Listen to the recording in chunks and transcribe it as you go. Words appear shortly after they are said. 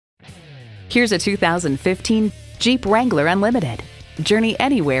Here's a 2015 Jeep Wrangler Unlimited. Journey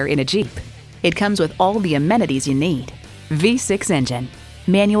anywhere in a Jeep. It comes with all the amenities you need. V6 engine,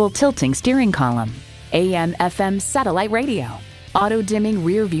 manual tilting steering column, AM/FM satellite radio, auto-dimming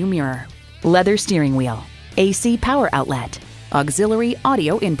rear view mirror, leather steering wheel, AC power outlet, auxiliary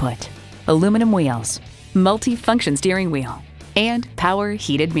audio input, aluminum wheels, multi-function steering wheel, and power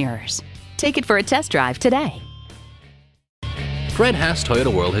heated mirrors. Take it for a test drive today. Fred Haas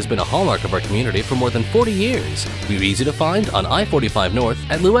Toyota World has been a hallmark of our community for more than 40 years. We're easy to find on I-45 North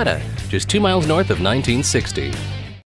at Louetta, just 2 miles north of 1960.